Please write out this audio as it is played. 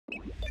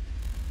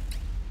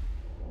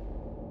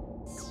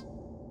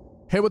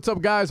Hey, what's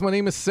up guys? My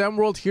name is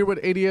Samworld here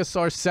with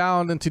ADSR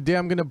Sound, and today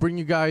I'm going to bring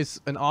you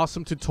guys an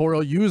awesome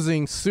tutorial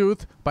using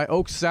Soothe by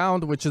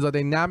Oeksound, which is a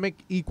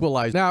dynamic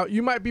equalizer. Now,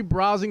 you might be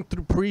browsing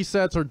through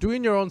presets or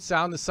doing your own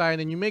sound design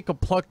and you make a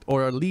pluck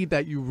or a lead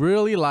that you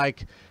really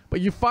like, but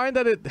you find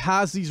that it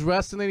has these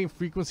resonating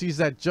frequencies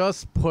that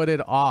just put it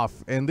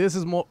off. And this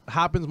is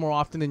happens more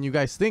often than you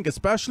guys think,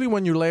 especially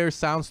when you layer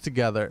sounds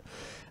together.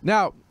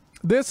 Now,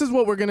 this is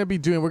what we're going to be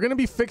doing. We're going to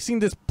be fixing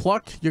this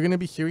pluck you're going to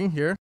be hearing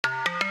here.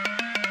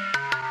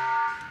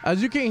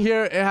 As you can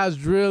hear, it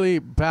has really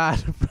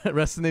bad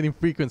resonating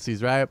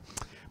frequencies, right?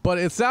 But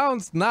it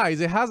sounds nice.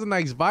 It has a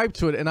nice vibe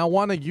to it, and I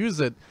want to use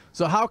it.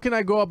 So how can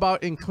I go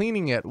about in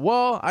cleaning it?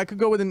 Well, I could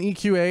go with an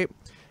EQ8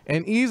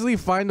 and easily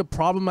find the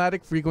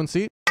problematic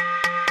frequency,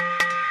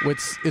 which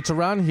it's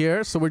around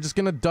here. So we're just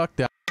going to duck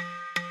that.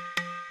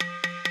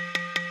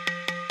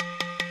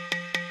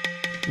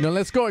 Now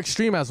let's go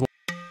extreme as well.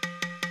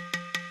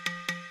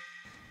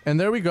 And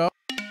there we go.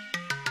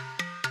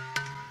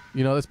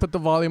 You know, let's put the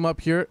volume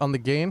up here on the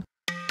gain.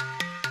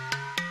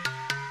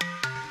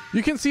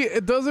 You can see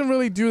it doesn't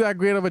really do that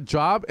great of a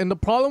job. And the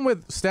problem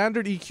with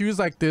standard EQs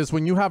like this,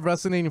 when you have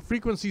resonating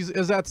frequencies,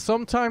 is that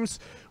sometimes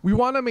we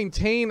want to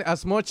maintain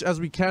as much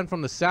as we can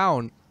from the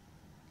sound.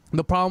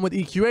 The problem with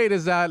EQ8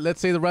 is that,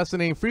 let's say the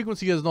resonating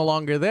frequency is no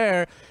longer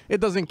there, it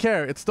doesn't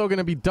care. It's still going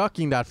to be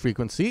ducking that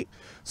frequency.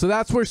 So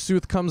that's where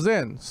Soothe comes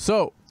in.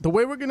 So the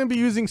way we're going to be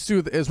using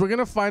Soothe is we're going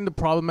to find the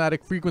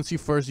problematic frequency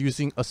first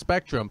using a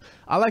spectrum.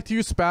 I like to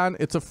use Span.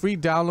 It's a free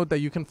download that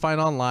you can find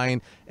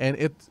online, and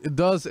it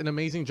does an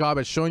amazing job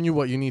at showing you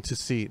what you need to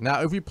see.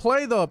 Now, if we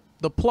play the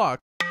pluck,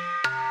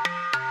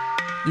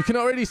 you can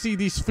already see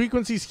these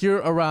frequencies here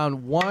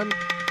around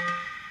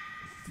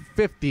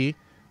 150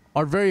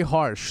 are very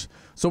harsh.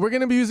 So we're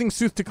going to be using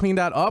Soothe to clean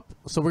that up.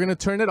 So we're going to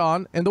turn it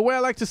on. And the way I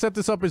like to set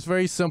this up is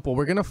very simple.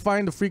 We're going to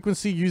find the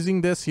frequency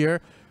using this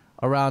here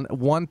around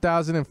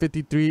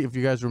 1053, if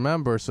you guys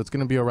remember. So it's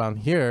going to be around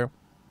here.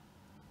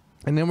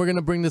 And then we're going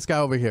to bring this guy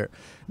over here.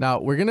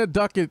 Now we're going to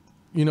duck it,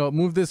 you know,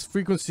 move this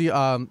frequency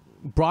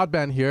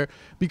broadband here,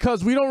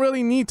 because we don't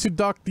really need to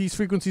duck these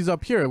frequencies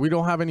up here. We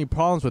don't have any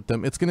problems with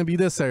them. It's going to be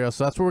this area,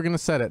 so that's where we're going to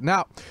set it.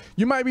 Now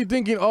you might be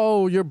thinking,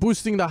 oh, you're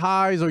boosting the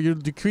highs or you're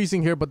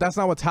decreasing here, but that's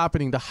not what's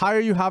happening. The higher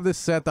you have this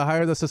set, the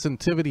higher the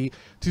sensitivity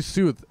to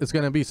Soothe is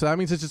going to be. So that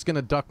means it's just going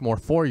to duck more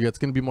for you. It's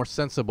going to be more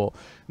sensible.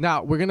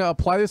 Now we're going to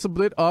apply this a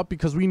bit up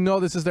because we know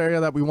this is the area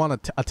that we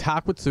want to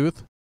attack with Soothe.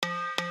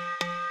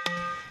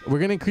 We're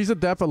going to increase the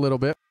depth a little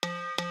bit.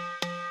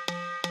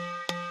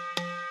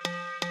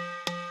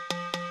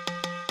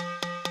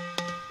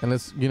 And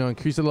let's, you know,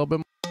 increase it a little bit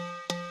more.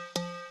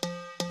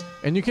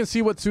 And you can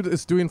see what Soothe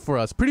is doing for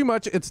us. Pretty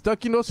much, it's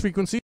ducking those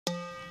frequencies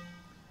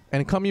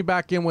and coming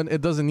back in when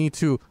it doesn't need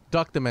to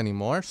duck them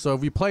anymore. So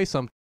if we play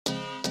some.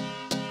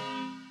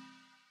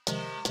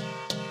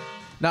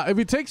 Now, if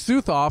we take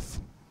Soothe off,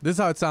 this is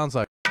how it sounds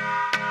like.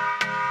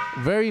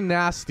 Very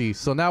nasty.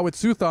 So now with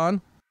Soothe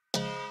on,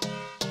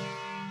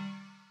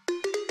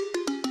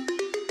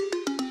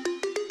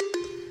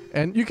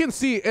 and you can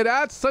see it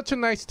adds such a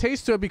nice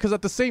taste to it, because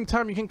at the same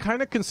time you can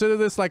kind of consider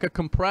this like a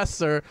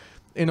compressor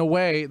in a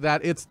way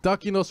that it's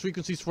ducking those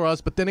frequencies for us,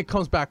 but then it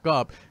comes back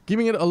up,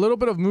 giving it a little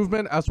bit of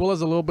movement as well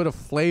as a little bit of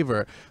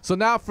flavor. So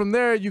now from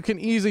there you can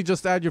easily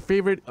just add your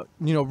favorite,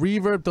 you know,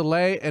 reverb,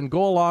 delay, and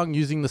go along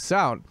using the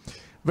sound.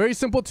 Very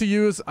simple to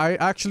use. I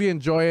actually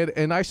enjoy it,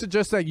 and I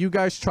suggest that you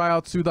guys try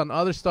out Soothe on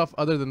other stuff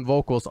other than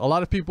vocals. A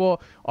lot of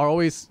people are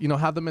always, you know,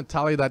 have the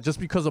mentality that just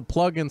because a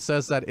plugin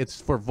says that it's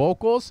for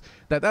vocals,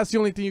 that's the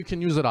only thing you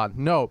can use it on.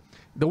 No.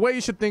 The way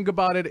you should think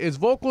about it is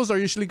vocals are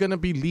usually going to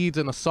be leads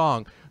in a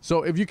song.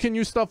 So if you can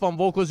use stuff on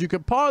vocals, you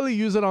could probably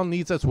use it on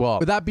leads as well.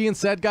 With that being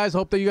said, guys,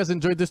 hope that you guys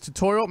enjoyed this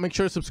tutorial. Make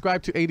sure to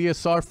subscribe to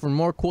ADSR for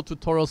more cool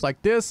tutorials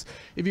like this.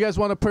 If you guys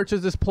want to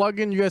purchase this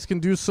plugin, you guys can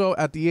do so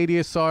at the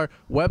ADSR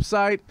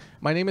website.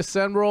 My name is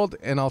Samworld,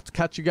 and I'll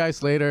catch you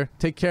guys later.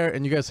 Take care,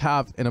 and you guys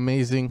have an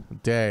amazing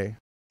day.